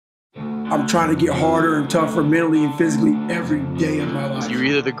I'm trying to get harder and tougher mentally and physically every day of my life. You're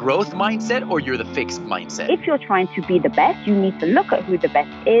either the growth mindset or you're the fixed mindset. If you're trying to be the best, you need to look at who the best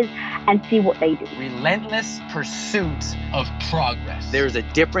is and see what they do. Relentless pursuit of progress. There's a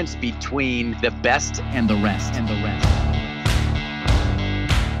difference between the best and the rest.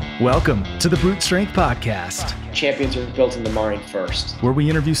 Welcome to the Brute Strength Podcast. Champions are built in the mind first. Where we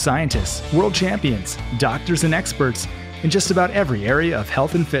interview scientists, world champions, doctors, and experts in just about every area of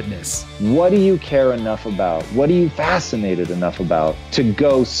health and fitness. What do you care enough about? What are you fascinated enough about to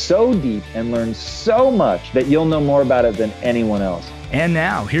go so deep and learn so much that you'll know more about it than anyone else? And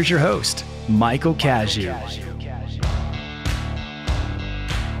now, here's your host, Michael Cazayoux.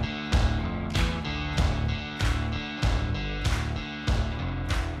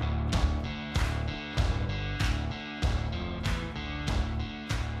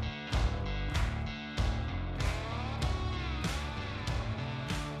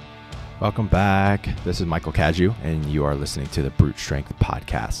 Welcome back. This is Michael Cazayoux, and you are listening to the Brute Strength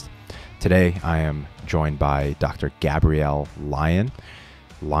Podcast. Today, I am joined by Dr. Gabrielle Lyon.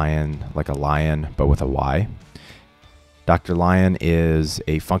 Lyon like a lion, but with a Y. Dr. Lyon is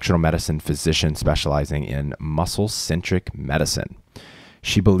a functional medicine physician specializing in muscle-centric medicine.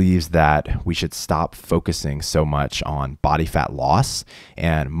 She believes that we should stop focusing so much on body fat loss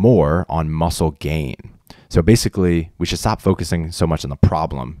and more on muscle gain. So basically, we should stop focusing so much on the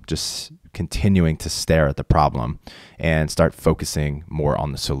problem, just continuing to stare at the problem, and start focusing more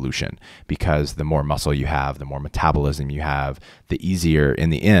on the solution. Because the more muscle you have, the more metabolism you have, the easier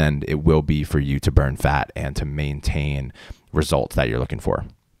in the end it will be for you to burn fat and to maintain results that you're looking for.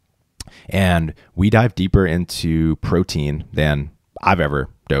 And we dive deeper into protein than I've ever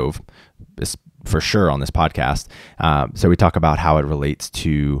dove, for sure, on this podcast. So we talk about how it relates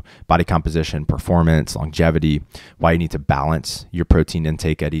to body composition, performance, longevity, why you need to balance your protein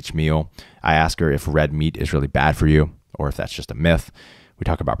intake at each meal. I ask her if red meat is really bad for you or if that's just a myth. We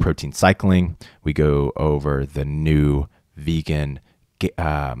talk about protein cycling. We go over the new vegan,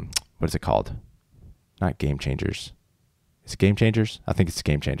 what is it called? Not Game Changers. Is it Game Changers? I think it's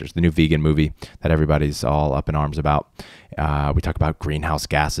Game Changers, the new vegan movie that everybody's all up in arms about. We talk about greenhouse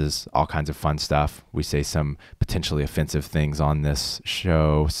gases, all kinds of fun stuff. We say some potentially offensive things on this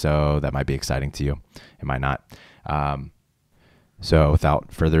show, so that might be exciting to you. It might not. So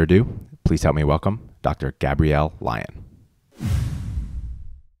without further ado, please help me welcome Dr. Gabrielle Lyon.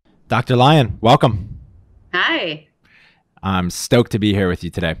 Dr. Lyon, welcome. Hi. I'm stoked to be here with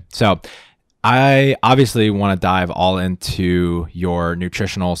you today. So I obviously want to dive all into your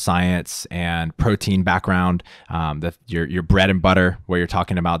nutritional science and protein background, your bread and butter, what you're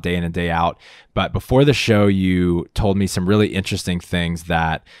talking about day in and day out. But before the show, you told me some really interesting things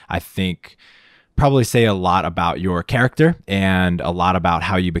that I think probably say a lot about your character and a lot about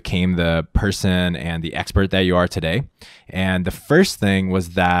how you became the person and the expert that you are today. And the first thing was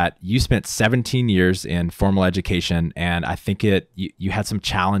that you spent 17 years in formal education, and I think you had some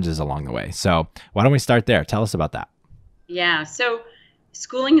challenges along the way. So why don't we start there? Tell us about that. Yeah, so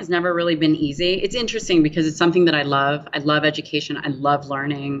schooling has never really been easy. It's interesting because it's something that I love. I love education. I love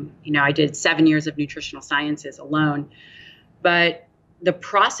learning. You know, I did 7 years of nutritional sciences alone, but the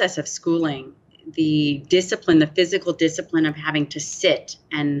process of schooling, the discipline, the physical discipline of having to sit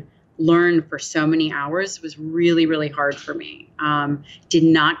and learn for so many hours was really, really hard for me. Did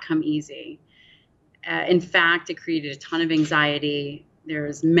not come easy. In fact, it created a ton of anxiety.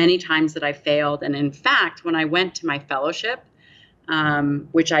 There's many times that I failed. And in fact, when I went to my fellowship,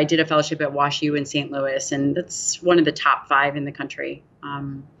 which I did a fellowship at WashU in St. Louis, and that's one of the top 5 in the country.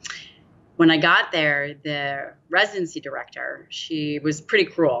 When I got there, the residency director, she was pretty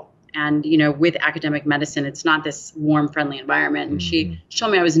cruel. And, you know, with academic medicine, it's not this warm, friendly environment. And she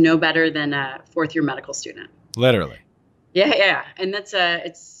told me I was no better than a 4th-year medical student. Literally. Yeah. And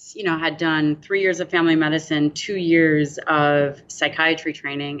it's, you know, had done 3 years of family medicine, 2 years of psychiatry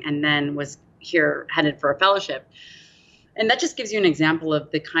training, and then was here headed for a fellowship. And that just gives you an example of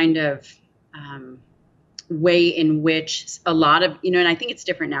the kind of way in which a lot of, you know, and I think it's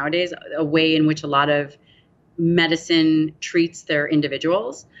different nowadays, a way in which a lot of medicine treats their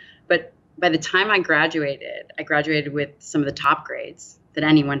individuals. But by the time I graduated with some of the top grades that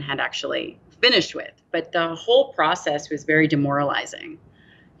anyone had actually finished with. But the whole process was very demoralizing.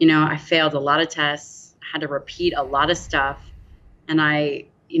 You know, I failed a lot of tests, had to repeat a lot of stuff. And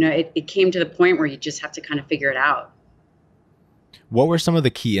it came to the point where you just have to kind of figure it out. What were some of the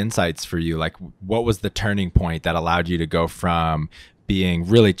key insights for you? Like, what was the turning point that allowed you to go from being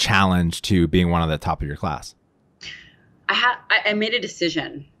really challenged to being one of the top of your class? I made a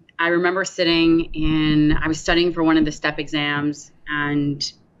decision. I remember I was studying for one of the step exams,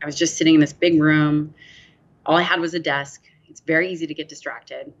 and I was just sitting in this big room. All I had was a desk. It's very easy to get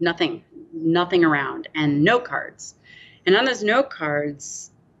distracted. Nothing around, and note cards. And on those note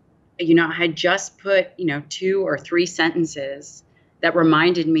cards, I had just put, 2 or 3 sentences that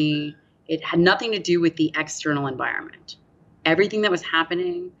reminded me it had nothing to do with the external environment. Everything that was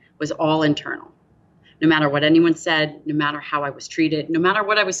happening was all internal. No matter what anyone said, no matter how I was treated, no matter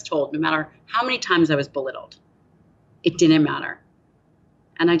what I was told, no matter how many times I was belittled, it didn't matter.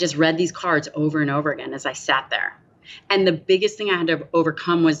 And I just read these cards over and over again as I sat there. And the biggest thing I had to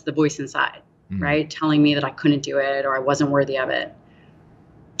overcome was the voice inside, right? Telling me that I couldn't do it or I wasn't worthy of it.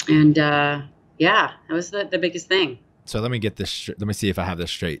 And that was the biggest thing. So let me get this. Let me see if I have this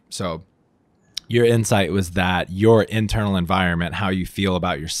straight. So your insight was that your internal environment, how you feel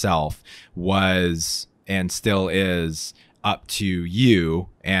about yourself, was and still is up to you,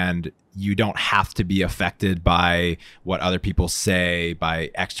 and you don't have to be affected by what other people say, by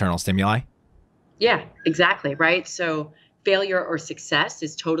external stimuli. Yeah, exactly. Right. So failure or success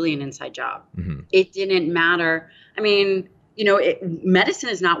is totally an inside job. It didn't matter. I mean, medicine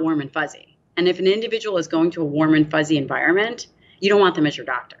is not warm and fuzzy. And if an individual is going to a warm and fuzzy environment, you don't want them as your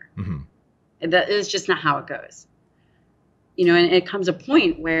doctor. That is just not how it goes. And it comes a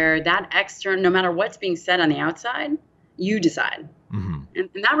point where that external, no matter what's being said on the outside, you decide. And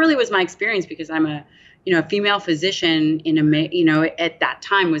that really was my experience, because I'm a female physician in at that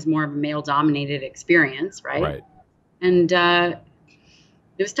time was more of a male dominated experience. Right. And it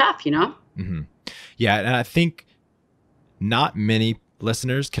was tough, Yeah. And I think not many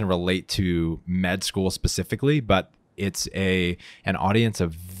listeners can relate to med school specifically, but it's an audience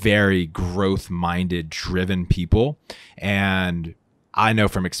of very growth-minded, driven people. And I know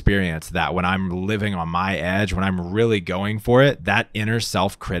from experience that when I'm living on my edge, when I'm really going for it, that inner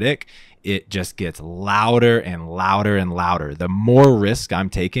self-critic, it just gets louder and louder and louder. The more risk I'm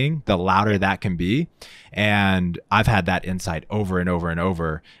taking, the louder that can be. And I've had that insight over and over and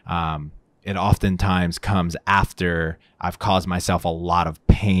over. It oftentimes comes after I've caused myself a lot of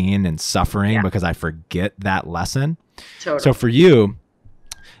pain and suffering because I forget that lesson. Totally. So for you,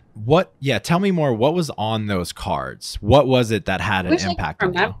 tell me more. What was on those cards? What was it that had an impact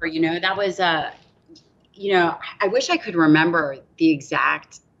on you? That was, I wish I could remember the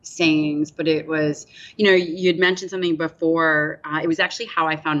exact sayings, but it was, you'd mentioned something before. It was actually how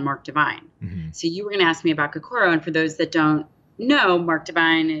I found Mark Divine. So you were going to ask me about Kokoro. And for those that don't know, Mark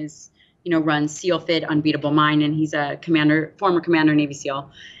Divine is, runs SEAL Fit, Unbeatable Mind, and he's a former commander, Navy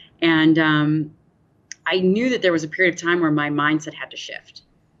SEAL. And I knew that there was a period of time where my mindset had to shift.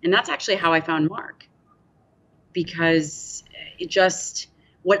 And that's actually how I found Mark, because it just,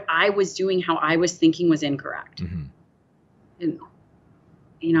 what I was doing, how I was thinking was incorrect. And,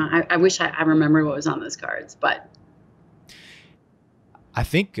 I wish I remembered what was on those cards, but. I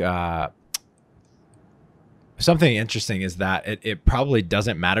think something interesting is that it probably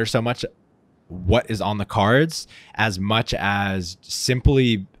doesn't matter so much what is on the cards as much as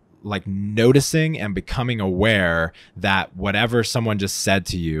simply like noticing and becoming aware that whatever someone just said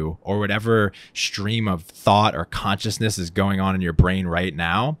to you, or whatever stream of thought or consciousness is going on in your brain right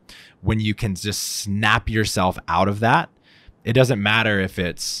now, when you can just snap yourself out of that, it doesn't matter if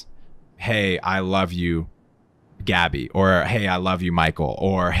it's, hey, I love you, Gabby, or hey, I love you, Michael,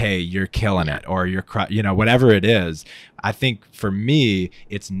 or hey, you're killing it, or you're, whatever it is. I think for me,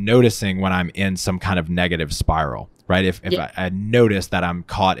 it's noticing when I'm in some kind of negative spiral, right? If I notice that I'm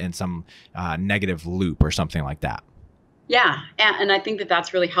caught in some negative loop or something like that. Yeah. And I think that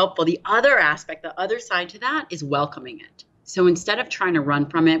that's really helpful. The other aspect, the other side to that is welcoming it. So instead of trying to run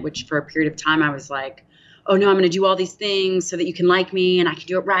from it, which for a period of time I was like, oh no, I'm going to do all these things so that you can like me and I can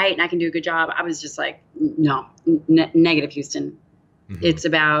do it right and I can do a good job. I was just like, no, negative, Houston. It's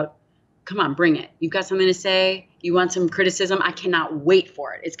about, come on, bring it. You've got something to say. You want some criticism. I cannot wait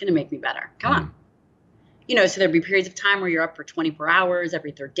for it. It's going to make me better. Come on. So there'd be periods of time where you're up for 24 hours.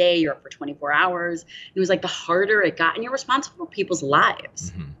 Every third day, you're up for 24 hours. And it was like the harder it got, and you're responsible for people's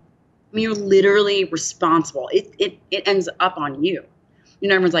lives. I mean, you're literally responsible. It ends up on you.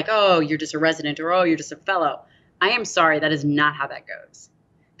 Everyone's like, oh, you're just a resident, or oh, you're just a fellow. I am sorry. That is not how that goes.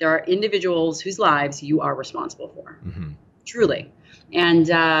 There are individuals whose lives you are responsible for. Truly. And,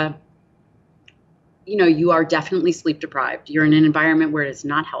 you are definitely sleep deprived. You're in an environment where it is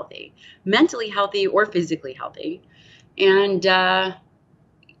not healthy, mentally healthy or physically healthy. And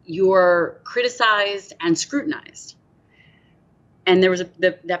you're criticized and scrutinized. And there was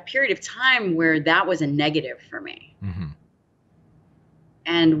that period of time where that was a negative for me.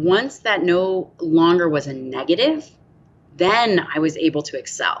 And once that no longer was a negative, then I was able to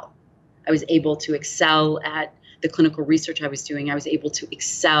excel. I was able to excel at the clinical research I was doing, I was able to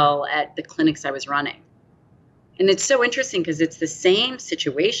excel at the clinics I was running. And it's so interesting because it's the same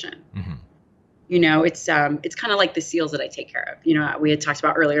situation. Mm-hmm. You know, it's kind of like the SEALs that I take care of. You know, we had talked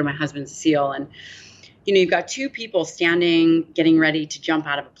about earlier, my husband's a SEAL, and, you know, you've got two people standing, getting ready to jump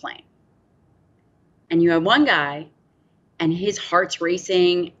out of a plane. And you have one guy and his heart's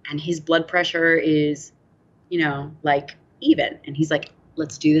racing and his blood pressure is, you know, like even. And he's like,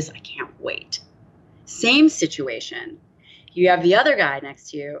 let's do this. I can't wait. Same situation. You have the other guy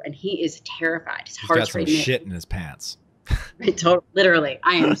next to you and he is terrified. His heart's racing. He's got some shit in his pants. Literally,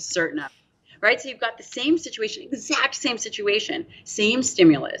 I am certain of. Right? So you've got the same situation, exact same situation, same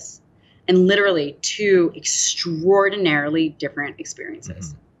stimulus, and literally two extraordinarily different experiences.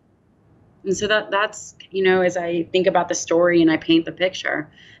 Mm-hmm. And so that's, you know, as I think about the story and I paint the picture,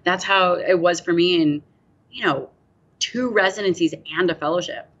 that's how it was for me in, you know, 2 residencies and a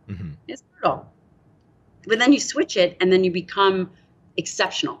fellowship. Mm-hmm. It's brutal. But then you switch it and then you become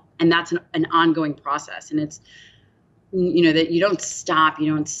exceptional. And that's an ongoing process. And it's, you know, that you don't stop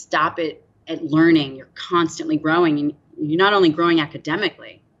it at learning. You're constantly growing, and you're not only growing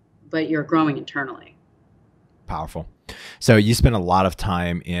academically, but you're growing internally. Powerful. So you spent a lot of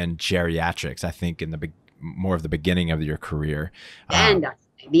time in geriatrics, I think, in the more of the beginning of your career. The end.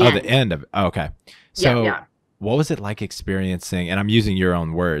 The end of it. Oh, okay. So yeah. What was it like experiencing, and I'm using your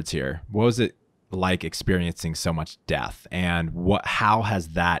own words here, what was it like experiencing so much death, and how has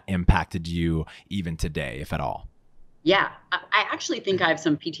that impacted you even today, if at all? Yeah, I actually think I have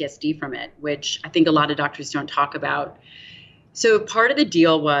some PTSD from it, which I think a lot of doctors don't talk about. So part of the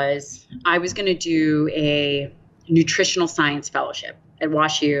deal was I was going to do a nutritional science fellowship at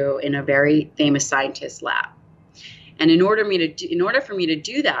WashU in a very famous scientist lab. And in order for me to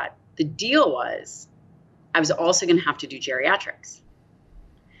do that, the deal was I was also going to have to do geriatrics.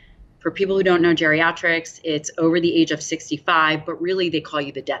 For people who don't know geriatrics, it's over the age of 65, but really they call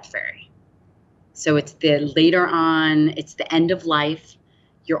you the death fairy. So it's the later on, it's the end of life.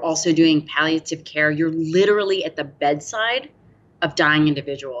 You're also doing palliative care. You're literally at the bedside of dying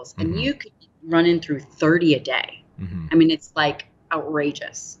individuals. Mm-hmm. And you could run in through 30 a day. Mm-hmm. I mean, it's like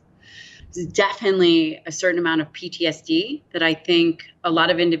outrageous. It's definitely a certain amount of PTSD that I think a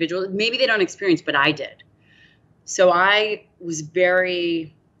lot of individuals, maybe they don't experience, but I did. So I was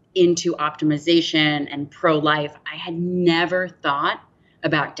very into optimization and pro-life. I had never thought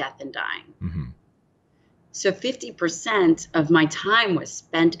about death and dying. Mm-hmm. So 50% of my time was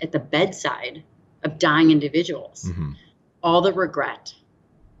spent at the bedside of dying individuals. Mm-hmm. All the regret,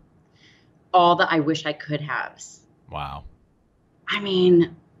 all the I wish I could have. Wow. I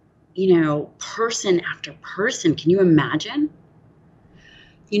mean, you know, person after person, can you imagine?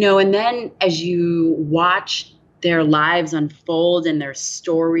 You know, and then as you watch their lives unfold and their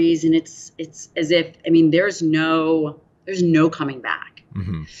stories, and it's as if, I mean, there's no coming back.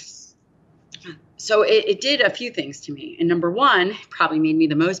 Mm-hmm. So it did a few things to me. And number one, it probably made me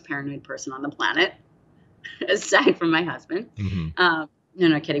the most paranoid person on the planet, aside from my husband. Mm-hmm. No,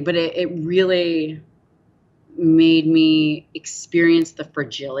 not kidding. But it really made me experience the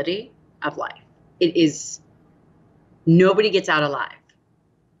fragility of life. It is, nobody gets out alive.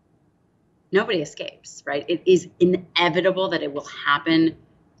 Nobody escapes, right? It is inevitable that it will happen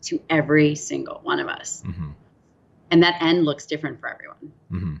to every single one of us. Mm-hmm. And that end looks different for everyone.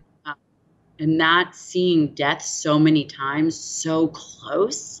 Mm-hmm. And not seeing death so many times, so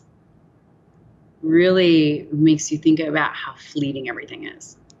close, really makes you think about how fleeting everything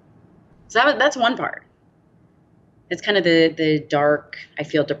is. So that's one part. It's kind of the dark, I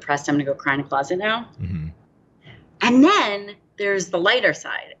feel depressed, I'm going to go cry in a closet now. Mm-hmm. And then there's the lighter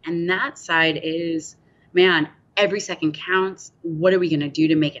side. And that side is, man, every second counts. What are we going to do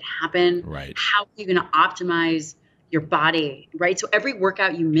to make it happen? Right. How are you going to optimize your body, right? So every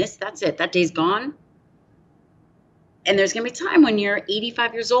workout you miss, that's it. That day's gone. And there's going to be time when you're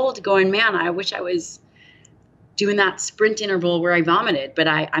 85 years old going, man, I wish I was doing that sprint interval where I vomited, but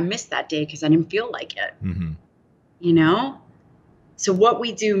I missed that day because I didn't feel like it. Mm-hmm. You know? So what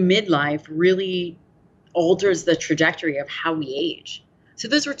we do midlife really alters the trajectory of how we age. So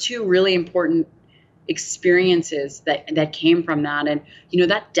those were two really important experiences that came from that. And, you know,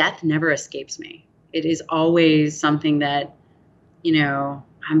 that death never escapes me. It is always something that, you know,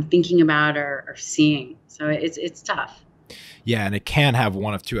 I'm thinking about or seeing. So it's tough. Yeah. And it can have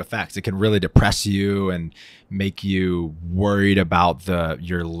one of two effects. It can really depress you and make you worried about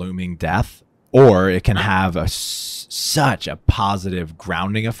your looming death, or it can have such a positive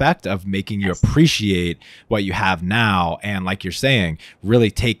grounding effect of making you appreciate what you have now. And like you're saying,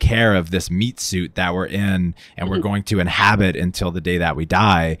 really take care of this meat suit that we're in and we're going to inhabit until the day that we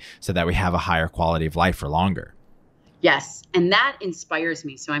die, so that we have a higher quality of life for longer. Yes. And that inspires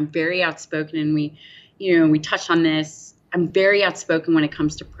me. So I'm very outspoken, and we touched on this. I'm very outspoken when it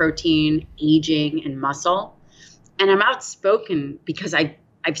comes to protein, aging, and muscle. And I'm outspoken because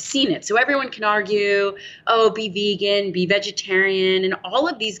I've seen it. So everyone can argue, oh, be vegan, be vegetarian, and all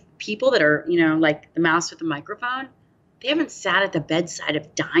of these people that are, like the mouse with the microphone, they haven't sat at the bedside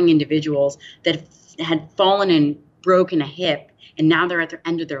of dying individuals that had fallen and broken a hip, and now they're at the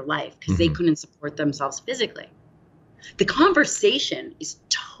end of their life because they couldn't support themselves physically. The conversation is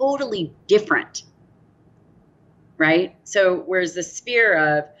totally different, right? So whereas the sphere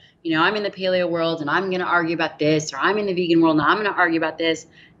of, I'm in the paleo world and I'm going to argue about this, or I'm in the vegan world and I'm going to argue about this.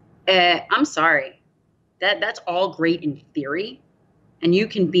 I'm sorry. That's all great in theory. And you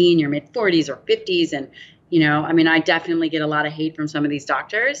can be in your mid 40s or 50s. And, I definitely get a lot of hate from some of these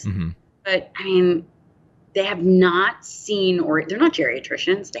doctors, but they have not seen, or they're not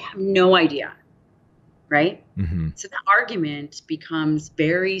geriatricians. They have no idea. Right. So the argument becomes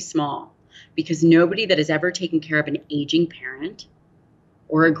very small because nobody that has ever taken care of an aging parent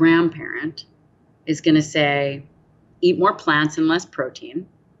or a grandparent is going to say, eat more plants and less protein.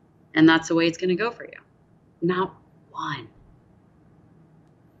 And that's the way it's going to go for you. Not one.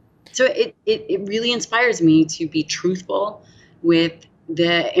 So it really inspires me to be truthful with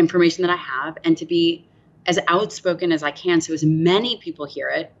the information that I have and to be as outspoken as I can so as many people hear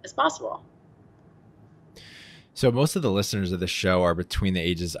it as possible. So most of the listeners of the show are between the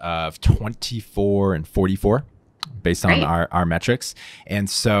ages of 24 and 44 based on our metrics. And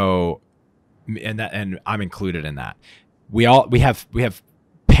so, and I'm included in that. We have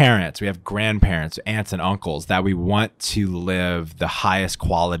parents, we have grandparents, aunts and uncles that we want to live the highest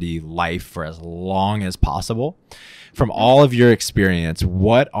quality life for as long as possible. From all of your experience,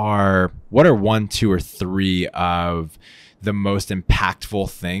 what are 1, 2, or 3 of the most impactful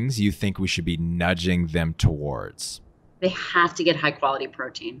things you think we should be nudging them towards? They have to get high quality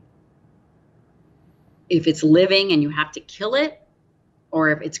protein. If it's living and you have to kill it, or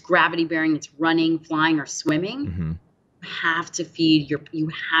if it's gravity bearing, it's running, flying, or swimming, you have to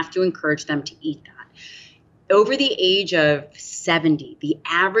you have to encourage them to eat that. Over the age of 70, the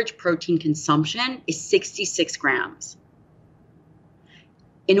average protein consumption is 66 grams.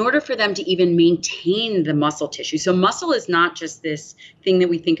 In order for them to even maintain the muscle tissue. So muscle is not just this thing that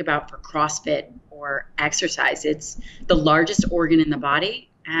we think about for CrossFit or exercise. It's the largest organ in the body,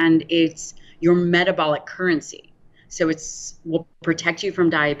 and it's your metabolic currency. So will protect you from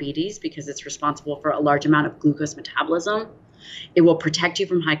diabetes because it's responsible for a large amount of glucose metabolism. It will protect you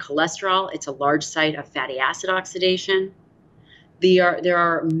from high cholesterol. It's a large site of fatty acid oxidation. There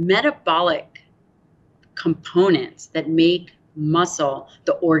are metabolic components that make muscle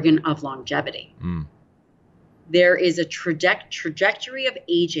the organ of longevity. There is a trajectory of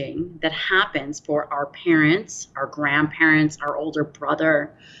aging that happens for our parents, our grandparents, our older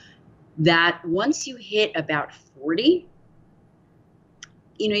brother, that once you hit about 40,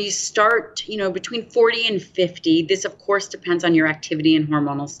 you start, between 40 and 50. This, of course, depends on your activity and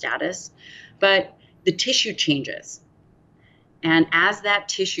hormonal status, but the tissue changes. And as that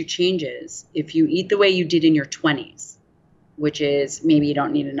tissue changes, if you eat the way you did in your 20s, which is maybe you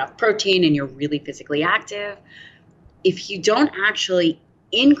don't need enough protein and you're really physically active, if you don't actually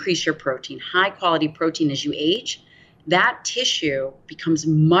increase your protein, high quality protein as you age, that tissue becomes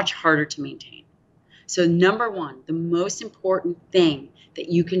much harder to maintain. So number one, the most important thing that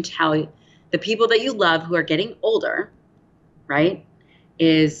you can tell the people that you love who are getting older, right,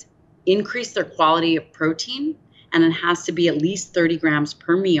 is increase their quality of protein, and it has to be at least 30 grams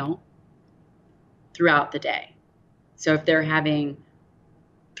per meal throughout the day. So if they're having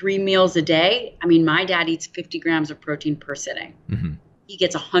 3 meals a day, my dad eats 50 grams of protein per sitting. He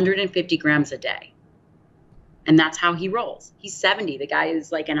gets 150 grams a day. And that's how he rolls. He's 70. The guy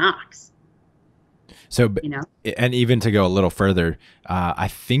is like an ox. So, and even to go a little further, I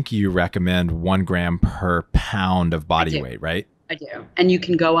think you recommend 1 gram per pound of body weight, right? I do. And you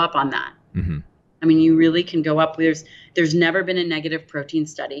can go up on that. You really can go up. There's never been a negative protein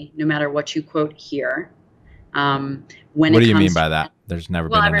study, no matter what you quote here. What do you mean by that? There's never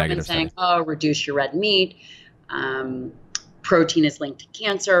been a negative study. Saying, reduce your red meat. Protein is linked to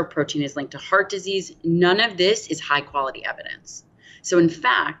cancer. Protein is linked to heart disease. None of this is high quality evidence. So in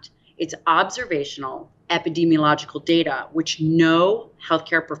fact, it's observational epidemiological data, which no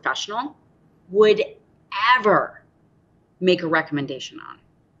healthcare professional would ever make a recommendation on.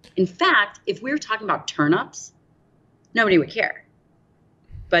 In fact, if we were talking about turnips, nobody would care.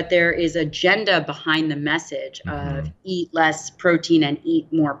 But there is agenda behind the message of eat less protein and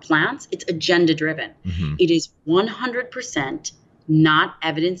eat more plants. It's agenda driven. It is 100% not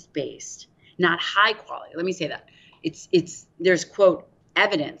evidence-based, not high quality. Let me say that. There's quote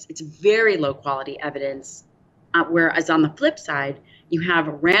evidence. It's very low quality evidence. Whereas on the flip side, you have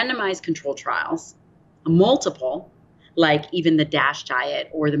randomized control trials, multiple, like even the DASH diet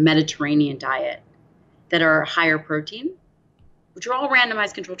or the Mediterranean diet, that are higher protein, which are all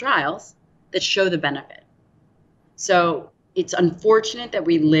randomized control trials that show the benefit. So it's unfortunate that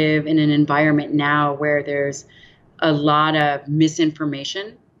we live in an environment now where there's a lot of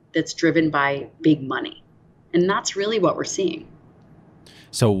misinformation that's driven by big money. And that's really what we're seeing.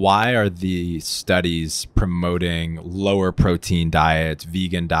 So why are the studies promoting lower protein diets,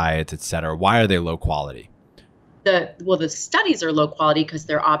 vegan diets, et cetera? Why are they low quality? The studies are low quality because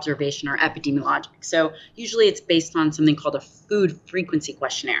they're observation or epidemiologic. So usually it's based on something called a food frequency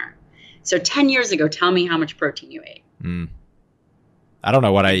questionnaire. So 10 years ago, tell me how much protein you ate. I don't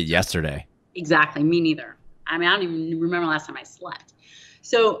know what I ate yesterday. Exactly. Me neither. I mean, I don't even remember last time I slept.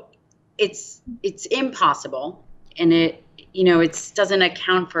 So it's impossible. And it doesn't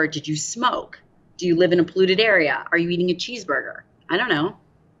account for, did you smoke? Do you live in a polluted area? Are you eating a cheeseburger? I don't know.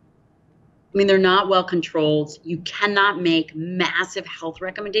 I mean, they're not well controlled. You cannot make massive health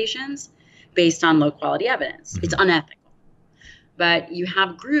recommendations based on low quality evidence. It's unethical. But you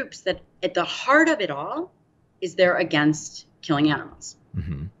have groups that at the heart of it all is they're against killing animals.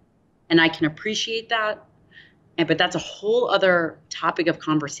 And I can appreciate that. But that's a whole other topic of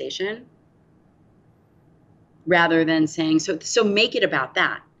conversation rather than saying, so make it about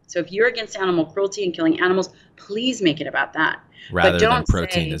that. So if you're against animal cruelty and killing animals, please make it about that. Rather than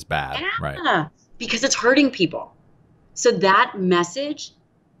protein is bad. Right. Because it's hurting people. So that message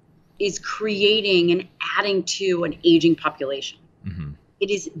is creating and adding to an aging population. It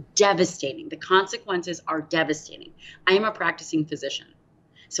is devastating. The consequences are devastating. I am a practicing physician.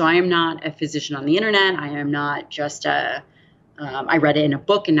 So I am not a physician on the internet. I am not just I read it in a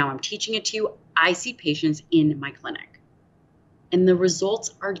book and now I'm teaching it to you. I see patients in my clinic. And the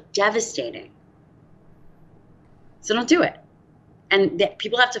results are devastating. So don't do it. And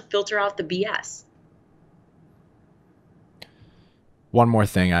people have to filter out the BS. One more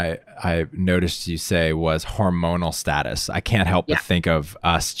thing I noticed you say was hormonal status. I can't help but think of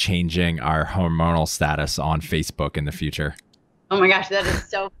us changing our hormonal status on Facebook in the future. Oh my gosh, that is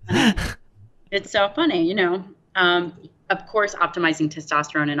so funny. It's so funny, Of course, optimizing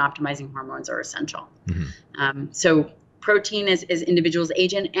testosterone and optimizing hormones are essential. So protein as individuals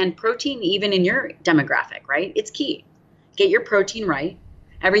age and protein even in your demographic, right? It's key. Get your protein right.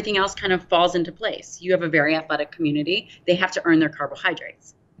 Everything else kind of falls into place. You have a very athletic community. They have to earn their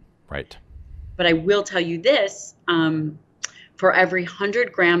carbohydrates. Right. But I will tell you this, for every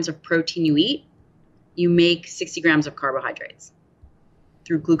 100 grams of protein you eat, you make 60 grams of carbohydrates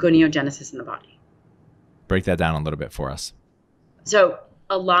through gluconeogenesis in the body. Break that down a little bit for us. So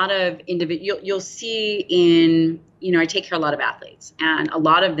a lot of you'll see in, I take care of a lot of athletes, and a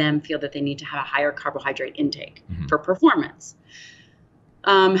lot of them feel that they need to have a higher carbohydrate intake for performance.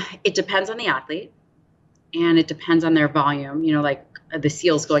 It depends on the athlete and it depends on their volume. Like the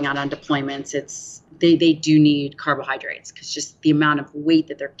SEALs going out on deployments, they do need carbohydrates because just the amount of weight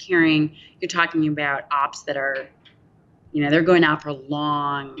that they're carrying. You're talking about ops that are, they're going out for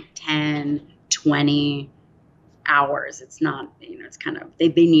long 10, 20 hours. It's not, it's kind of, they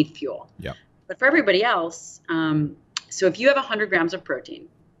need fuel. Yeah. But for everybody else, so if you have 100 grams of protein,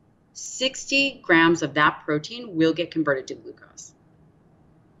 60 grams of that protein will get converted to glucose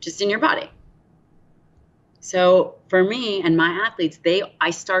just in your body. So for me and my athletes,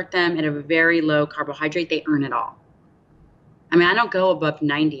 I start them at a very low carbohydrate. They earn it all. I mean, I don't go above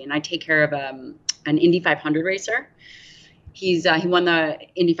 90, and I take care of an Indy 500 racer. He won the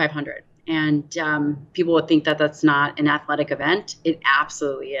Indy 500, and people would think that that's not an athletic event. It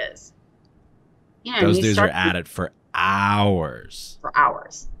absolutely is. Yeah, those dudes are at it for hours.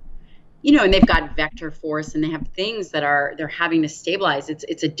 And they've got vector force, and they have things that they're having to stabilize.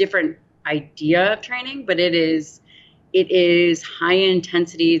 It's a different idea of training, but it is high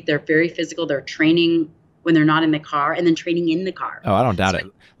intensity. They're very physical. They're training when they're not in the car and then training in the car. Oh, I don't doubt it.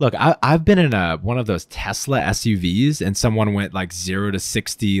 Look, I've been in one of those Tesla SUVs and someone went like 0 to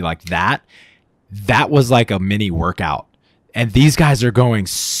 60 like that. That was like a mini workout. And these guys are going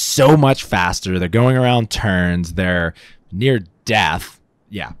so much faster. They're going around turns. They're near death.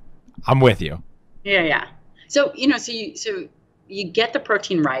 Yeah, I'm with you. Yeah. So, so you get the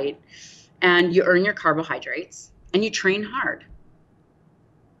protein right and you earn your carbohydrates and you train hard.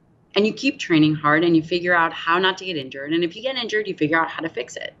 And you keep training hard and you figure out how not to get injured. And if you get injured, you figure out how to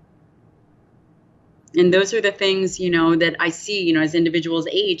fix it. And those are the things, that I see, as individuals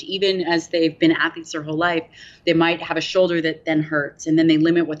age, even as they've been athletes their whole life, they might have a shoulder that then hurts, and then they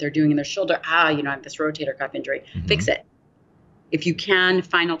limit what they're doing in their shoulder. I have this rotator cuff injury. Fix it. If you can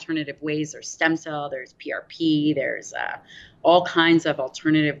find alternative ways, there's stem cell, there's PRP, there's all kinds of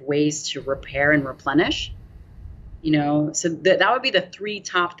alternative ways to repair and replenish. So that would be the 3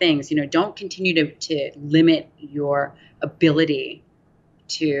 top things. Don't continue to limit your ability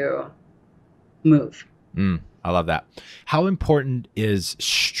to move. I love that. How important is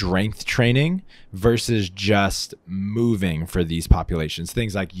strength training versus just moving for these populations?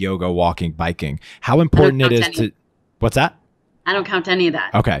 Things like yoga, walking, biking. How important it is to, what's that? I don't count any of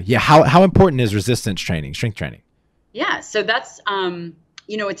that. Okay. Yeah. How important is resistance training, strength training? Yeah. So that's,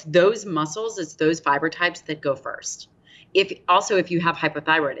 it's those muscles, it's those fiber types that go first. If you have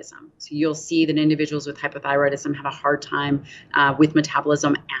hypothyroidism, so you'll see that individuals with hypothyroidism have a hard time with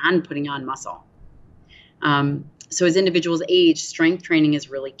metabolism and putting on muscle. So as individuals age, strength training is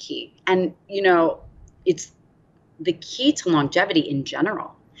really key. And, it's the key to longevity in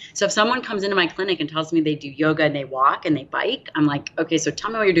general. So if someone comes into my clinic and tells me they do yoga and they walk and they bike, I'm like, okay, so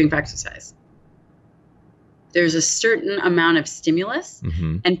tell me what you're doing for exercise. There's a certain amount of stimulus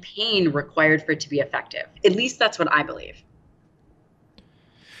and pain required for it to be effective. At least that's what I believe.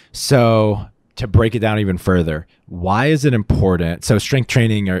 So to break it down even further, why is it important? So strength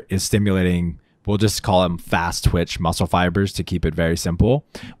training is stimulating, we'll just call them fast twitch muscle fibers to keep it very simple.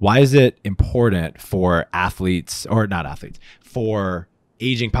 Why is it important for athletes, or not athletes, for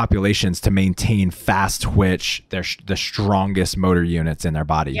aging populations to maintain fast twitch, the strongest motor units in their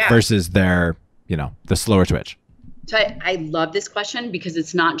body versus their, the slower twitch? So I love this question because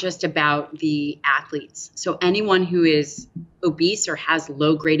it's not just about the athletes. So anyone who is obese or has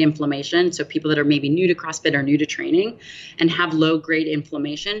low-grade inflammation, so people that are maybe new to CrossFit or new to training and have low-grade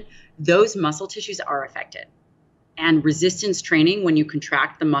inflammation, those muscle tissues are affected. And resistance training, when you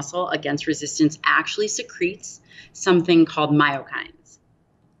contract the muscle against resistance, actually secretes something called myokines.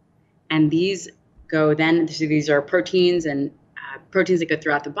 And these are proteins and proteins that go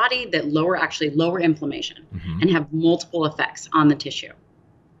throughout the body that lower inflammation and have multiple effects on the tissue.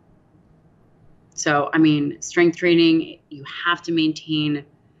 So, strength training, you have to maintain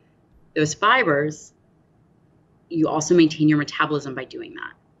those fibers. You also maintain your metabolism by doing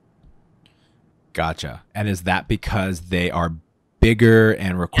that. Gotcha. And is that because they are bigger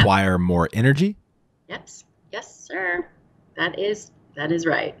and require more energy? Yes, sir. That is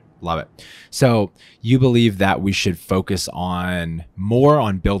right. Love it. So you believe that we should focus more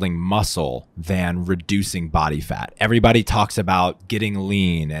on building muscle than reducing body fat. Everybody talks about getting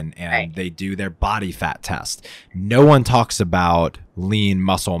lean and right. They do their body fat test. No one talks about lean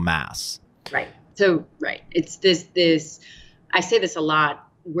muscle mass. Right. So, right. It's this, I say this a lot.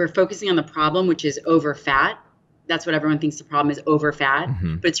 We're focusing on the problem, which is over fat. That's what everyone thinks the problem is, over fat,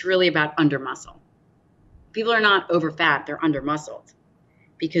 but it's really about under muscle. People are not over fat, they're under muscled.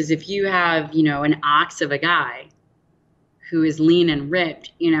 Because if you have, an ox of a guy who is lean and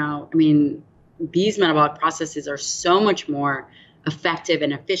ripped, these metabolic processes are so much more effective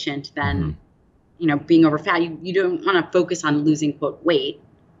and efficient than, being over fat. You don't want to focus on losing, quote, weight.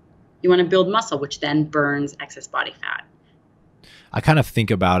 You want to build muscle, which then burns excess body fat. I kind of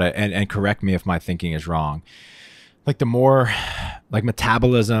think about it, and correct me if my thinking is wrong.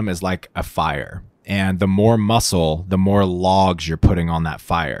 Metabolism is like a fire. And the more muscle, the more logs you're putting on that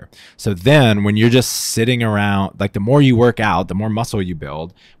fire. So then when you're just sitting around, the more you work out, the more muscle you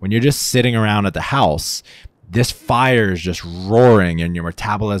build. When you're just sitting around at the house, this fire is just roaring and your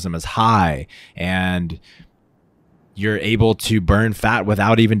metabolism is high and you're able to burn fat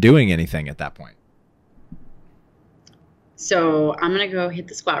without even doing anything at that point. So I'm going to go hit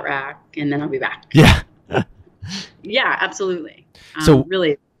the squat rack and then I'll be back. Yeah. Yeah, absolutely. So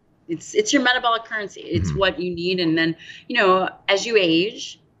really, it's your metabolic currency. It's what you need. And then, as you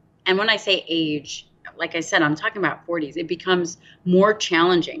age, and when I say age, like I said, I'm talking about 40s, it becomes more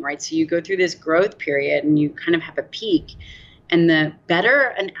challenging, right? So you go through this growth period and you kind of have a peak, and the better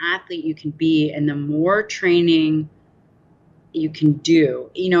an athlete you can be and the more training you can do,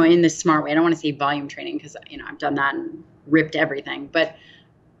 in the smart way. I don't want to say volume training because, I've done that and ripped everything, but,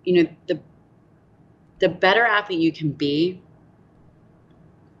 the better athlete you can be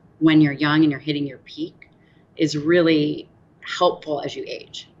when you're young and you're hitting your peak is really helpful as you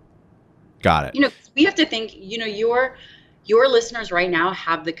age. Got it. We have to think, your listeners right now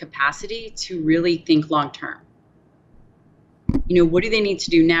have the capacity to really think long-term. What do they need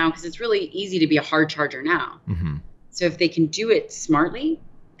to do now? Because it's really easy to be a hard charger now. So if they can do it smartly,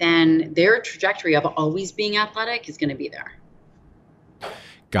 then their trajectory of always being athletic is going to be there.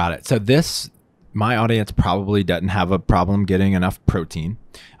 Got it. So this my audience probably doesn't have a problem getting enough protein.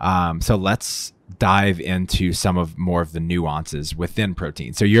 So let's dive into more of the nuances within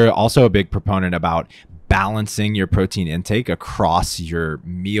protein. So you're also a big proponent about balancing your protein intake across your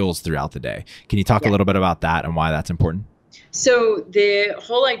meals throughout the day. Can you talk a little bit about that and why that's important? So the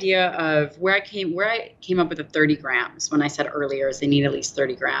whole idea of where I came up with the 30 grams when I said earlier is they need at least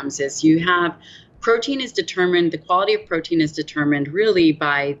 30 grams is you have protein is determined, the quality of protein is determined really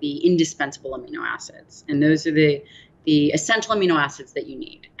by the indispensable amino acids. And those are the essential amino acids that you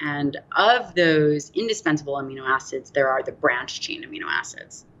need. And of those indispensable amino acids, there are the branched chain amino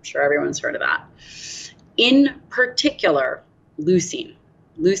acids. I'm sure everyone's heard of that. In particular, leucine.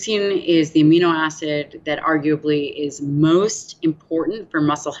 Leucine is the amino acid that arguably is most important for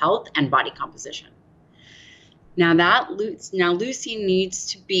muscle health and body composition. Now leucine needs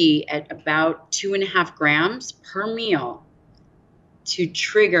to be at about 2.5 grams per meal to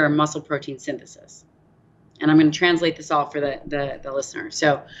trigger muscle protein synthesis. And I'm going to translate this all for the listener.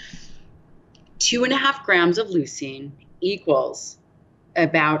 So 2.5 grams of leucine equals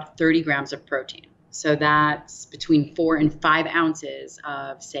about 30 grams of protein. So that's between 4 and 5 ounces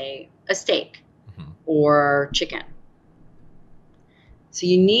of, say, a steak or chicken. So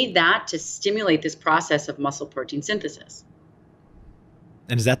you need that to stimulate this process of muscle protein synthesis.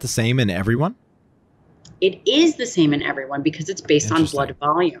 And is that the same in everyone? It is the same in everyone because it's based on blood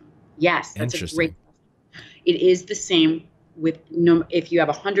volume. Yes, that's a great question. It is the same if you have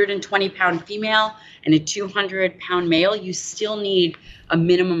a 120-pound female and a 200-pound male, you still need a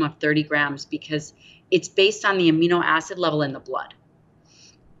minimum of 30 grams because it's based on the amino acid level in the blood.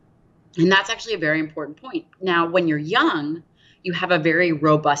 And that's actually a very important point. Now, when you're young, you have a very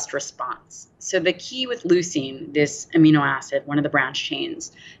robust response. So the key with leucine, this amino acid, one of the branch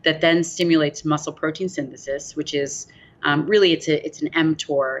chains, that then stimulates muscle protein synthesis, which is really it's an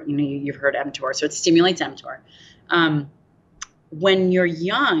mTOR. You've heard mTOR, so it stimulates mTOR. When you're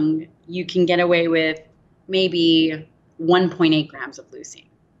young, you can get away with maybe 1.8 grams of leucine.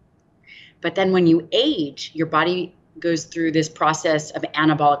 But then when you age, your body goes through this process of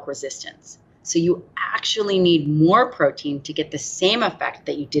anabolic resistance. So you actually need more protein to get the same effect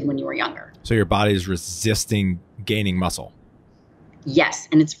that you did when you were younger. So your body is resisting gaining muscle. Yes,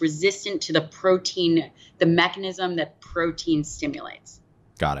 and it's resistant to the protein, the mechanism that protein stimulates.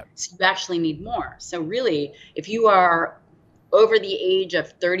 Got it. So you actually need more. So really, if you are over the age of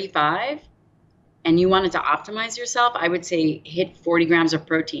 35 and you wanted to optimize yourself, I would say hit 40 grams of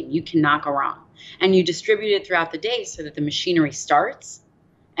protein. You cannot go wrong. And you distribute it throughout the day so that the machinery starts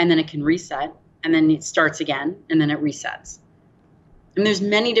and then it can reset and then it starts again and then it resets. And there's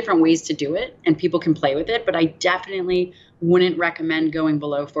many different ways to do it and people can play with it, but I definitely wouldn't recommend going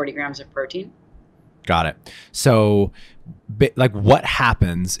below 40 grams of protein. Got it. So like what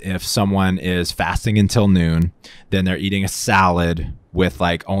happens if someone is fasting until noon, then they're eating a salad with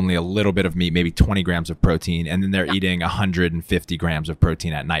like only a little bit of meat, maybe 20 grams of protein, and then they're eating 150 grams of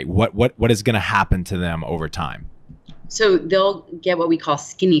protein at night? What is going to happen to them over time? So they'll get what we call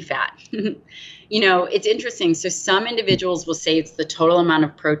skinny fat. It's interesting. So some individuals will say it's the total amount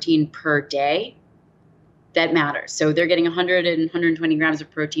of protein per day that matters. So they're getting 100 and 120 grams of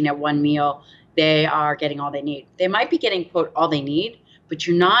protein at one meal. They are getting all they need. They might be getting, quote, all they need, but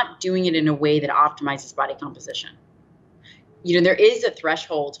you're not doing it in a way that optimizes body composition. There is a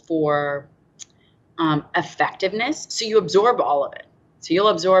threshold for effectiveness. So you absorb all of it. So you'll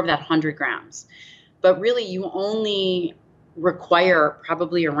absorb that 100 grams. But really, you only require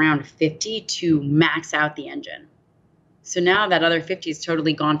probably around 50 to max out the engine. So now that other 50 is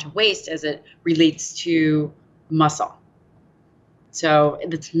totally gone to waste as it relates to muscle. So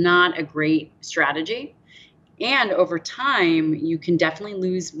it's not a great strategy. And over time, you can definitely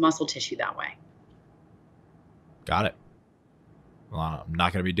lose muscle tissue that way. Got it. Well, I'm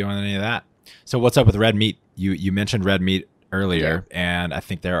not going to be doing any of that. So what's up with red meat? You mentioned red meat earlier, and I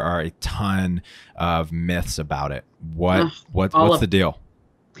think there are a ton of myths about it. What's the deal?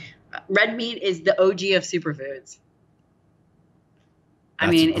 Red meat is the OG of superfoods.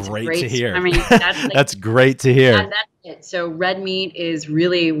 It's great to hear. That's, that's great to hear. That's it. So red meat is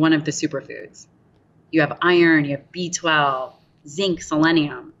really one of the superfoods. You have iron, you have B12, zinc,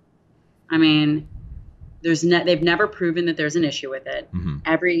 selenium. They've never proven that there's an issue with it.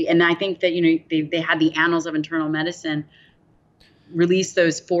 Mm-hmm. And I think that they had the Annals of Internal Medicine release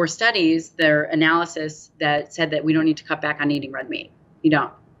those 4 studies, their analysis that said that we don't need to cut back on eating red meat. You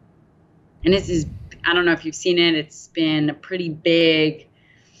don't. And I don't know if you've seen it. It's been a pretty big.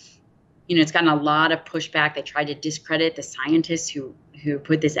 It's gotten a lot of pushback. They tried to discredit the scientists who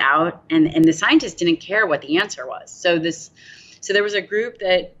put this out, and the scientists didn't care what the answer was. So there was a group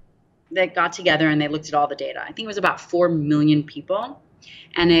that that got together and they looked at all the data. I think it was about 4 million people.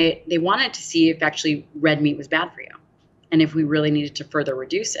 And they wanted to see if actually red meat was bad for you and if we really needed to further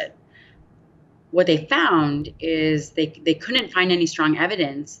reduce it. What they found is they couldn't find any strong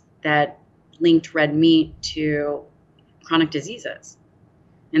evidence that linked red meat to chronic diseases.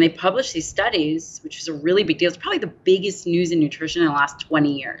 And they published these studies, which was a really big deal. It's probably the biggest news in nutrition in the last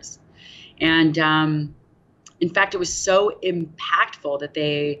 20 years. And in fact, it was so impactful that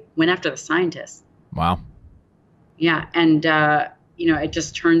they went after the scientists. Wow. Yeah. And, it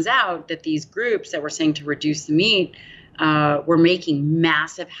just turns out that these groups that were saying to reduce the meat were making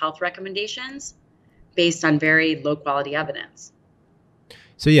massive health recommendations based on very low quality evidence.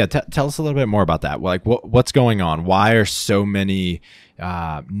 So yeah, tell us a little bit more about that. Like what's going on? Why are so many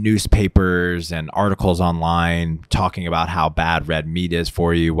newspapers and articles online talking about how bad red meat is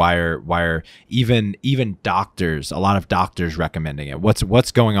for you? Why are even doctors, a lot of doctors recommending it?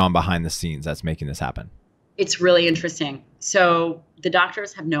 What's going on behind the scenes that's making this happen? It's really interesting. So the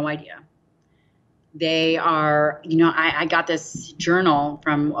doctors have no idea. They are, I got this journal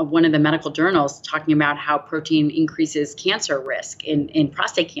from one of the medical journals talking about how protein increases cancer risk in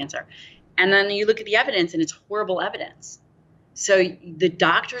prostate cancer. And then you look at the evidence and it's horrible evidence. So the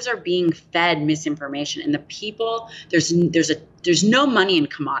doctors are being fed misinformation, and the people, there's no money in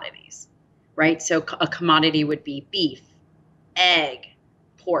commodities, right? So a commodity would be beef, egg,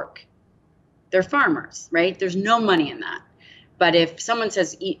 pork. They're farmers, right? There's no money in that. But if someone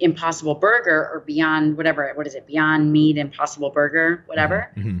says eat Impossible Burger or Beyond, whatever, what is it? Beyond Meat, Impossible Burger,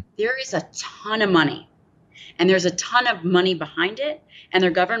 whatever, there is a ton of money. And there's a ton of money behind it. And they're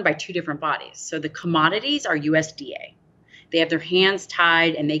governed by two different bodies. So the commodities are USDA. They have their hands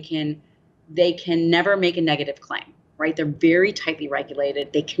tied and they can never make a negative claim, right? They're very tightly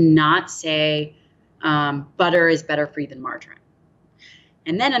regulated. They cannot say butter is better for you than margarine.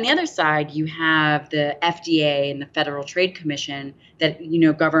 And then on the other side, you have the FDA and the Federal Trade Commission that,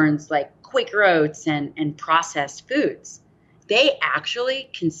 governs like Quaker Oats and processed foods. They actually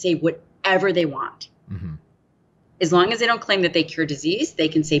can say whatever they want. Mm-hmm. As long as they don't claim that they cure disease, they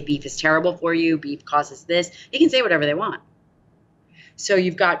can say beef is terrible for you, beef causes this. They can say whatever they want. So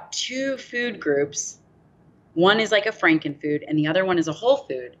you've got two food groups. One is like a frankenfood and the other one is a whole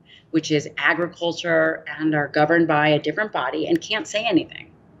food, which is agriculture and are governed by a different body and can't say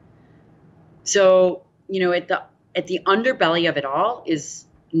anything. So, at the underbelly of it all is,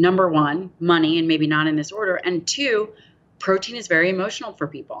 number one, money, and maybe not in this order. And two, protein is very emotional for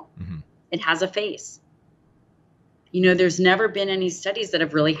people. Mm-hmm. It has a face. There's never been any studies that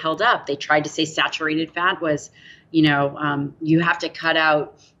have really held up. They tried to say saturated fat was, you have to cut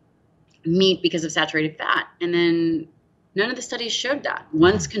out meat because of saturated fat. And then none of the studies showed that.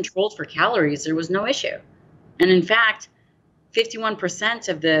 Once controlled for calories, there was no issue. And in fact, 51%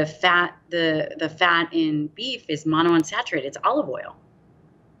 of the fat in beef is monounsaturated. It's olive oil,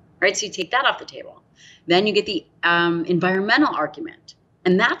 right? So you take that off the table. Then you get the environmental argument,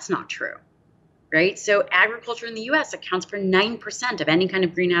 and that's not true, right? So agriculture in the U.S. accounts for 9% of any kind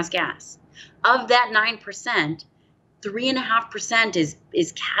of greenhouse gas. Of that 9%, 3.5%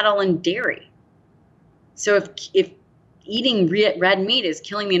 is cattle and dairy. So if eating red meat is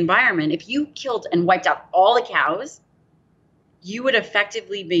killing the environment, if you killed and wiped out all the cows, you would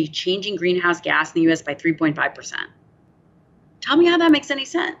effectively be changing greenhouse gas in the U.S. by 3.5%. Tell me how that makes any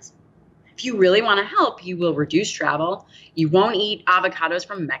sense. If you really want to help, you will reduce travel. You won't eat avocados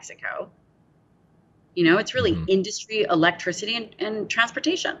from Mexico. It's really industry, electricity, and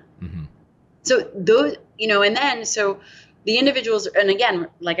transportation. Mm-hmm. So those, and then so the individuals, and again,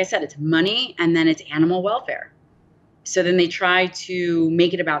 like I said, it's money and then it's animal welfare. So then they try to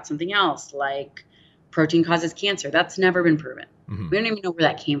make it about something else, like protein causes cancer. That's never been proven. Mm-hmm. We don't even know where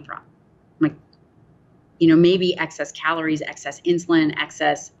that came from. Like, maybe excess calories, excess insulin,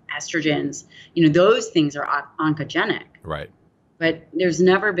 excess estrogens, those things are oncogenic. Right. But there's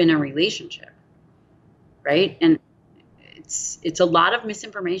never been a relationship. Right. And it's a lot of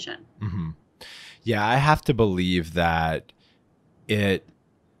misinformation. Mm-hmm. Yeah, I have to believe that it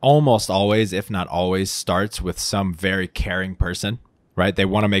almost always, if not always, starts with some very caring person, right? They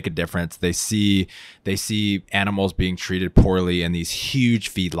want to make a difference. They see animals being treated poorly in these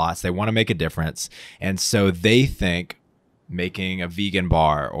huge feedlots. They want to make a difference. And so they think making a vegan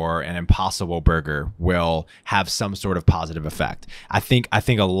bar or an Impossible Burger will have some sort of positive effect. I think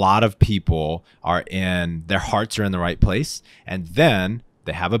a lot of people their hearts are in the right place. And then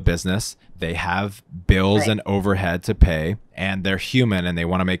They have a business, they have bills and overhead to pay, and they're human and they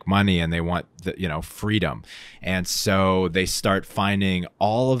want to make money and they want freedom. And so they start finding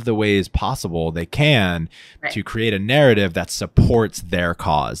all of the ways possible they can to create a narrative that supports their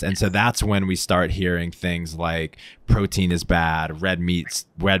cause. And so that's when we start hearing things like protein is bad, red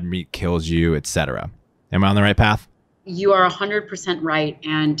meat kills you, etc. Am I on the right path? You are 100% right.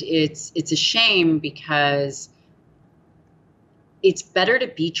 And it's a shame because it's better to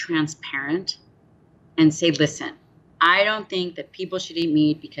be transparent and say, listen, I don't think that people should eat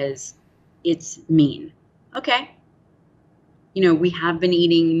meat because it's mean. Okay. We have been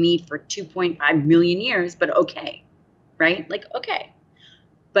eating meat for 2.5 million years, but okay. Right? Like, okay.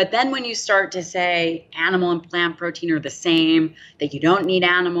 But then when you start to say animal and plant protein are the same, that you don't need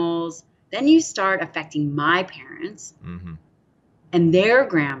animals, then you start affecting my parents and their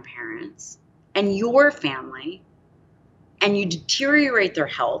grandparents and your family, and you deteriorate their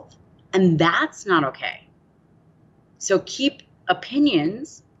health, and that's not okay. So keep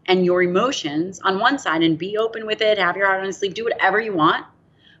opinions and your emotions on one side and be open with it, have your heart on your sleeve, do whatever you want,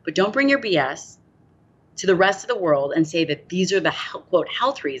 but don't bring your BS to the rest of the world and say that these are the quote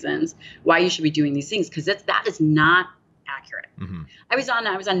health reasons why you should be doing these things, because that is not accurate. I was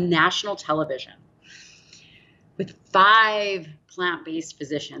on national television with 5 plant-based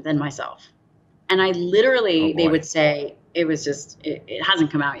physicians and myself. And I literally, they would say, it was just, it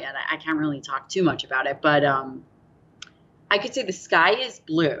hasn't come out yet. I can't really talk too much about it, but I could say the sky is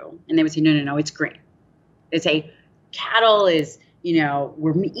blue, and they would say, no, it's green. They'd say cattle is,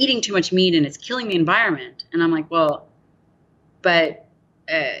 we're eating too much meat and it's killing the environment. And I'm like, well, but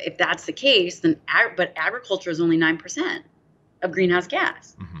if that's the case, then but agriculture is only 9% of greenhouse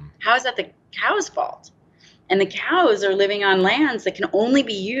gas. How is that the cow's fault? And the cows are living on lands that can only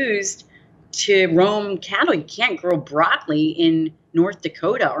be used to roam cattle. You can't grow broccoli in North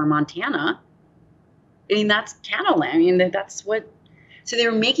Dakota or Montana. I mean, that's cattle land. I mean, that's what. So they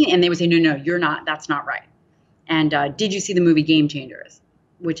were making, and they would say, no, you're not. That's not right. And did you see the movie Game Changers,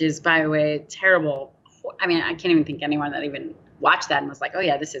 which is, by the way, terrible. I mean, I can't even think anyone that even watched that and was like, oh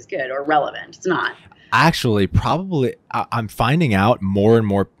yeah, this is good or relevant. It's not. Actually, probably I'm finding out more and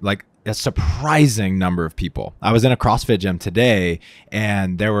more, like, a surprising number of people. I was in a CrossFit gym today,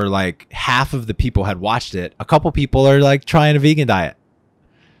 and there were like half of the people had watched it. A couple people are like trying a vegan diet.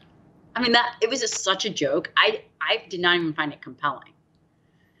 I mean, it was just such a joke. I did not even find it compelling.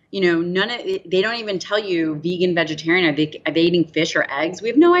 They don't even tell you vegan, vegetarian. Are they eating fish or eggs? We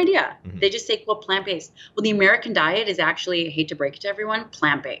have no idea. They just say, well, plant-based. Well, the American diet is actually, I hate to break it to everyone,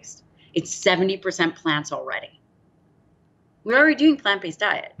 plant-based. It's 70% plants already. We're already doing plant-based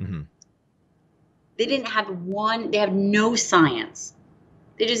diet. They didn't have they have no science.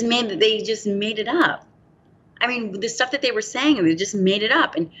 They just made it up. I mean, the stuff that they were saying, they just made it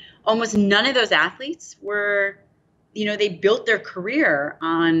up. And almost none of those athletes were, they built their career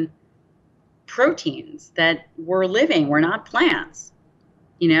on proteins that were not plants.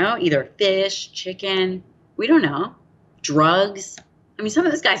 Either fish, chicken, we don't know, drugs. I mean, some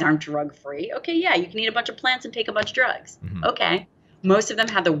of those guys aren't drug-free. Okay, yeah, you can eat a bunch of plants and take a bunch of drugs. Okay. Most of them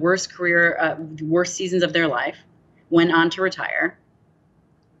had the worst career, worst seasons of their life, went on to retire.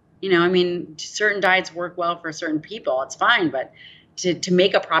 I mean, certain diets work well for certain people. It's fine. But to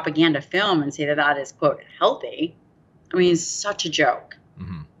make a propaganda film and say that is, quote, healthy, I mean, it's such a joke.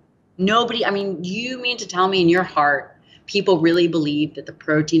 Nobody, I mean, you mean to tell me in your heart, people really believe that the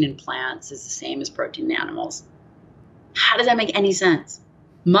protein in plants is the same as protein in animals? How does that make any sense?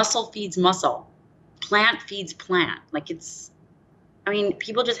 Muscle feeds muscle. Plant feeds plant.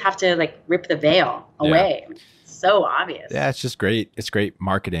 People just have to rip the veil away. Yeah. It's so obvious. Yeah, it's just great. It's great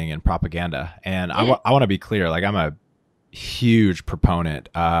marketing and propaganda. And I want to be clear. I'm a huge proponent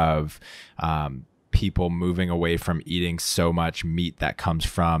of people moving away from eating so much meat that comes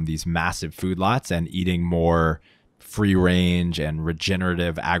from these massive food lots and eating more free range and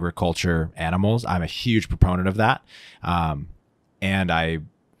regenerative agriculture animals. I'm a huge proponent of that. And I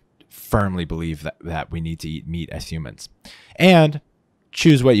firmly believe that we need to eat meat as humans and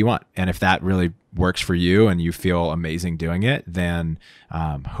choose what you want. And if that really works for you and you feel amazing doing it, then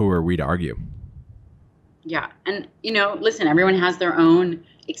who are we to argue? Yeah. And, listen, everyone has their own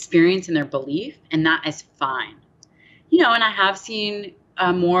experience and their belief, and that is fine. And I have seen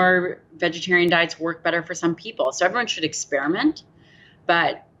more vegetarian diets work better for some people. So everyone should experiment.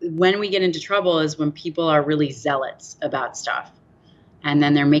 But when we get into trouble is when people are really zealots about stuff. And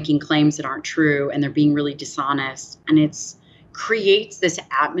then they're making claims that aren't true, and they're being really dishonest. And it's creates this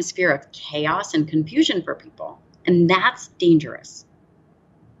atmosphere of chaos and confusion for people. And that's dangerous.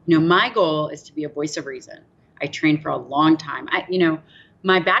 My goal is to be a voice of reason. I trained for a long time.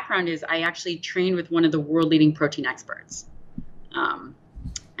 my background is I actually trained with one of the world leading protein experts.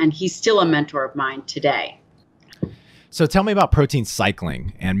 And he's still a mentor of mine today. So tell me about protein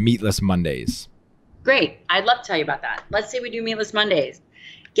cycling and meatless Mondays. Great. I'd love to tell you about that. Let's say we do meatless Mondays.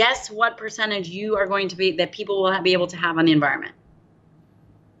 Guess what percentage you are going to be, that people will be able to have on the environment?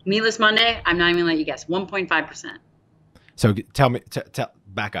 Meatless Monday, I'm not even going to let you guess, 1.5%. So tell me,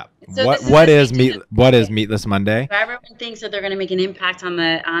 back up. So what is meatless Monday? So everyone thinks that they're going to make an impact on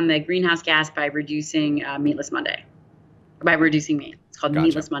the greenhouse gas by reducing meatless Monday, or by reducing meat. It's called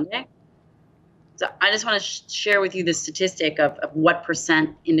Meatless Monday. So I just want to share with you the statistic of what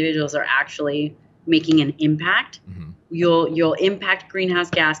percent individuals are actually making an impact. Mm-hmm. You'll impact greenhouse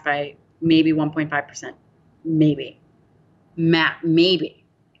gas by maybe 1.5%, maybe. Maybe.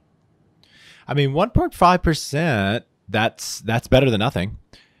 I mean, 1.5%. That's better than nothing.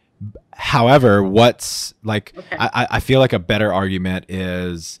 However, I feel like a better argument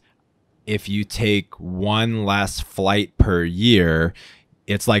is if you take one less flight per year,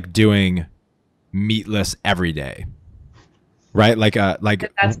 it's like doing meatless every day, right? Like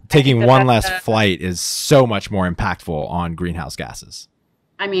taking one less flight is so much more impactful on greenhouse gases.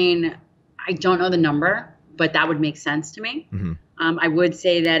 I mean, I don't know the number, but that would make sense to me. Mm-hmm. I would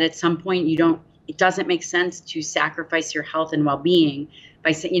say that at some point it doesn't make sense to sacrifice your health and well-being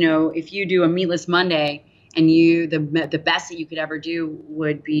by saying, if you do a meatless Monday and the best that you could ever do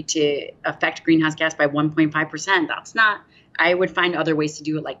would be to affect greenhouse gas by 1.5%. That's not, I would find other ways to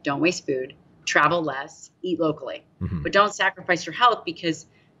do it, like don't waste food, travel less, eat locally, mm-hmm. but don't sacrifice your health, because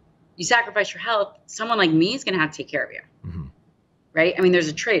you sacrifice your health, someone like me is going to have to take care of you. Mm-hmm. Right? I mean, there's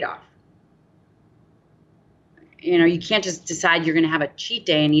a trade-off. You can't just decide you're going to have a cheat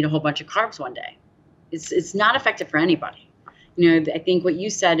day and eat a whole bunch of carbs one day. It's not effective for anybody. I think what you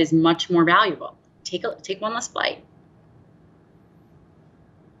said is much more valuable. Take one less flight.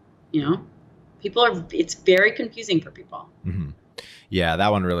 It's very confusing for people. Mm-hmm. Yeah,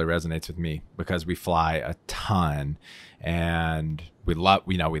 that one really resonates with me because we fly a ton and we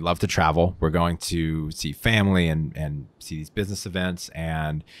love to travel. We're going to see family and see these business events,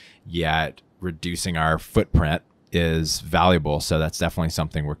 and yet reducing our footprint is valuable. So that's definitely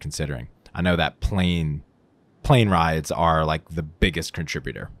something we're considering. I know that plane rides are like the biggest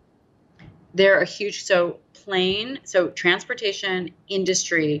contributor. They're a huge, so transportation,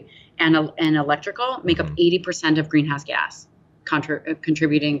 industry, and electrical make up 80% of greenhouse gas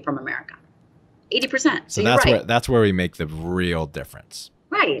contributing from America. 80%. So that's where we make the real difference.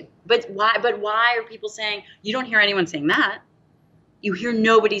 Right. But why are people saying, you don't hear anyone saying that. You hear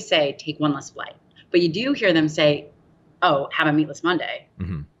nobody say, take one less flight. But you do hear them say, oh, have a meatless Monday.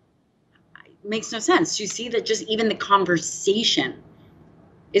 Mm-hmm. It makes no sense. You see that just even the conversation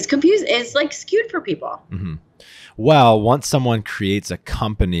is confused. It's like skewed for people. Mm-hmm. Well, once someone creates a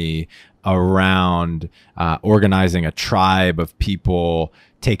company around organizing a tribe of people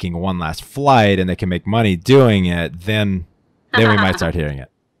taking one last flight and they can make money doing it, then we might start hearing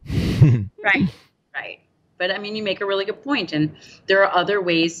it. Right. But I mean, you make a really good point. And there are other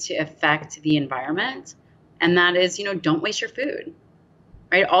ways to affect the environment. And that is, don't waste your food,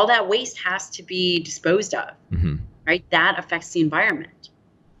 right? All that waste has to be disposed of, mm-hmm. right? That affects the environment.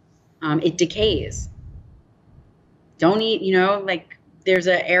 It decays. Don't eat, there's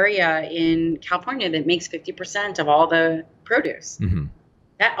an area in California that makes 50% of all the produce. Mm-hmm.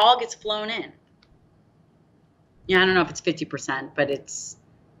 That all gets flown in. I don't know if it's 50%, but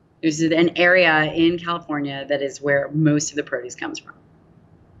there's an area in California that is where most of the produce comes from.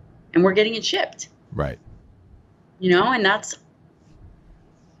 And we're getting it shipped. Right. And that's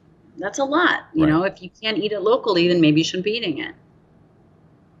a lot. If you can't eat it locally, then maybe you shouldn't be eating it.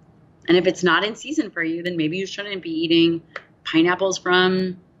 And if it's not in season for you, then maybe you shouldn't be eating pineapples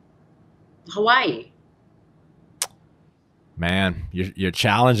from Hawaii. Man, you're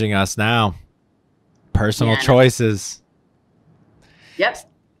challenging us now. Personal choices. Yep.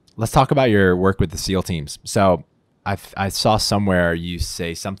 Let's talk about your work with the SEAL teams. So I saw somewhere you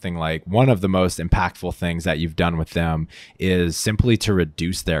say something like one of the most impactful things that you've done with them is simply to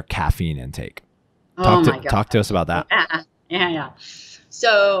reduce their caffeine intake. Talk to us about that. Yeah.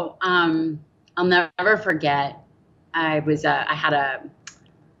 So I'll never forget. I had a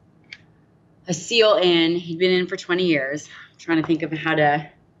SEAL in. He'd been in for 20 years. I'm trying to think of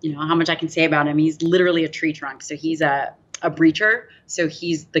how much I can say about him. He's literally a tree trunk. So he's a breacher. So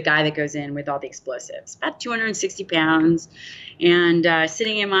he's the guy that goes in with all the explosives, about 260 pounds, and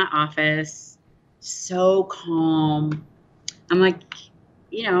sitting in my office, so calm. I'm like,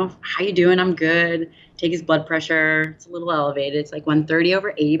 how you doing? I'm good. Take his blood pressure. It's a little elevated. It's like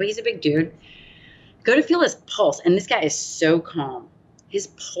 130/80, but he's a big dude. Go to feel his pulse. And this guy is so calm. his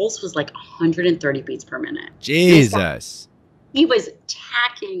pulse was like 130 beats per minute. Jesus. He was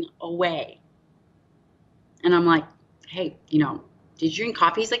tacking away. And I'm like, hey, you know, did you drink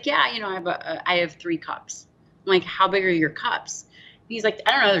coffee? He's like, yeah, you know, I have 3 cups. I'm like, how big are your cups? And he's like,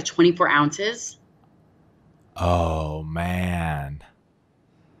 I don't know, they're 24 ounces. Oh, man.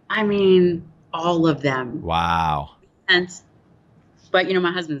 I mean, all of them. Wow. But, you know,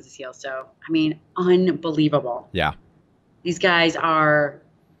 my husband's a SEAL, so, I mean, unbelievable. Yeah. These guys are,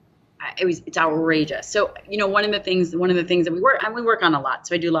 it's outrageous. So, you know, one of the things that we work on a lot.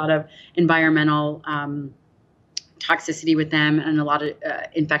 So I do a lot of environmental toxicity with them and a lot of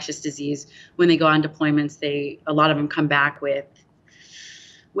infectious disease. When they go on deployments, a lot of them come back with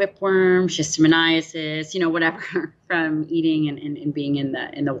whipworm, schistosomiasis, you know, whatever from eating and being in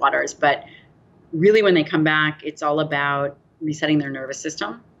the waters. But really, when they come back, it's all about resetting their nervous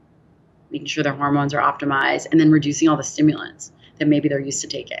system, making sure their hormones are optimized, and then reducing all the stimulants that maybe they're used to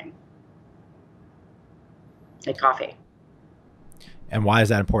taking, like coffee. And why is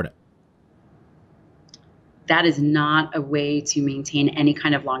that important? That is not a way to maintain any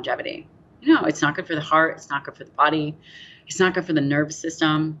kind of longevity. You know, it's not good for the heart. It's not good for the body. It's not good for the nervous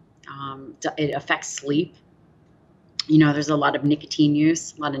system. It affects sleep. You know, there's a lot of nicotine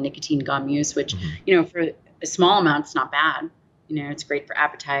use, a lot of nicotine gum use, which, you know, for a small amount, it's not bad. You know, it's great for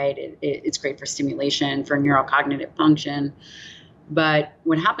appetite. It's great for stimulation, for neurocognitive function. But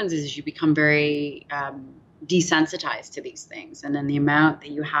what happens is you become very desensitized to these things. And then the amount that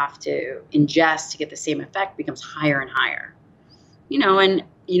you have to ingest to get the same effect becomes higher and higher. You know, and,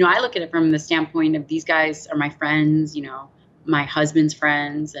 you know, I look at it from the standpoint of these guys are my friends, you know, my husband's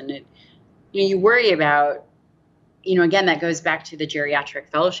friends. And, you know, you worry about, you know, again, that goes back to the geriatric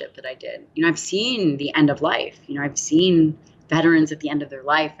fellowship that I did. You know, I've seen the end of life. You know, I've seen veterans at the end of their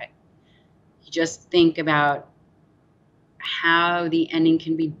life. You just think about how the ending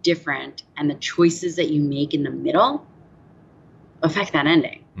can be different, and the choices that you make in the middle affect that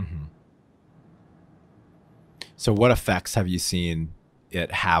ending. Mm-hmm. So what effects have you seen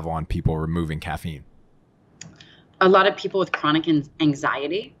it have on people removing caffeine? A lot of people with chronic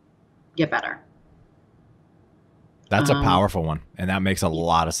anxiety get better. That's a powerful one, and that makes a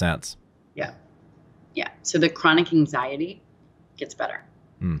lot of sense. Yeah. Yeah. So the chronic anxiety gets better.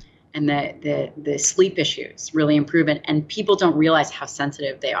 And the sleep issues really improve, and people don't realize how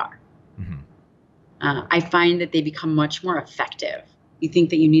sensitive they are. I find that they become much more effective. You think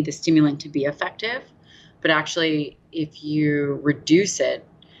that you need the stimulant to be effective, but actually if you reduce it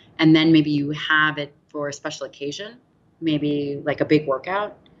and then maybe you have it for a special occasion, maybe like a big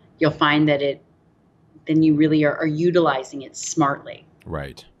workout, you'll find that then you really are utilizing it smartly.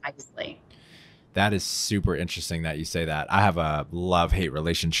 Right. Wisely. That is super interesting that you say that. I have a love-hate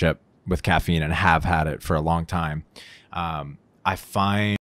relationship with caffeine and have had it for a long time. I find